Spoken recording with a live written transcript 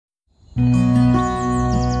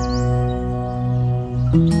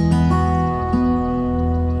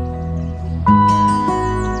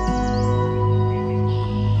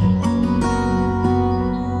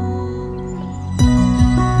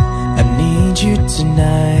you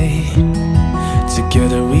tonight.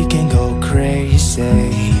 Together we can go crazy.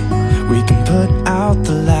 We can put out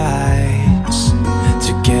the lights.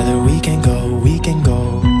 Together we can go, we can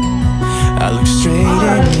go. I look straight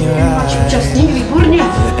in your eyes,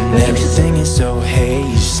 and everything is so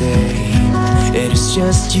hazy. It is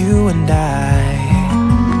just you and I,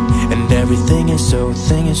 and everything is so,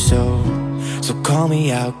 so call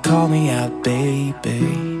me out, baby.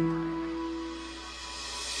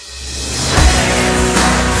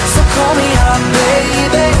 So call me out,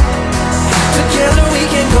 baby. Together we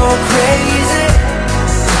can go crazy.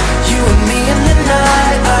 You and me in the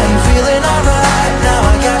night. I'm feeling alright. Now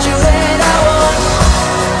I got you and I want.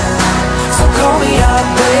 So call me out,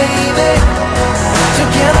 baby.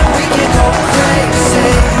 Together we can go crazy.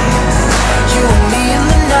 You and me in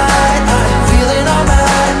the night. I'm feeling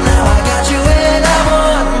alright. Now I got you and I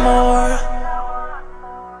want more.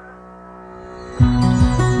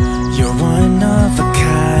 You're one of a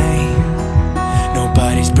kind.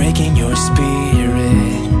 Nobody's breaking your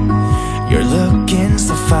spirit. You're looking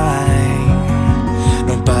so fine.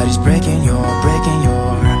 Nobody's breaking your.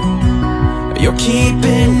 You're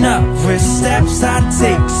keeping up with steps I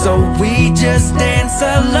take, so we just dance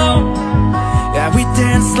alone. Yeah, we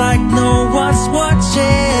dance like no one's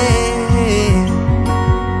watching.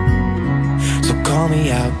 So call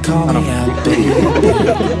me out, baby.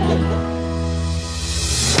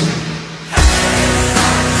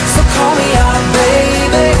 So call me out,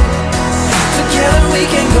 baby. Together we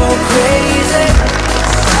can go crazy.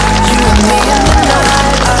 You and me and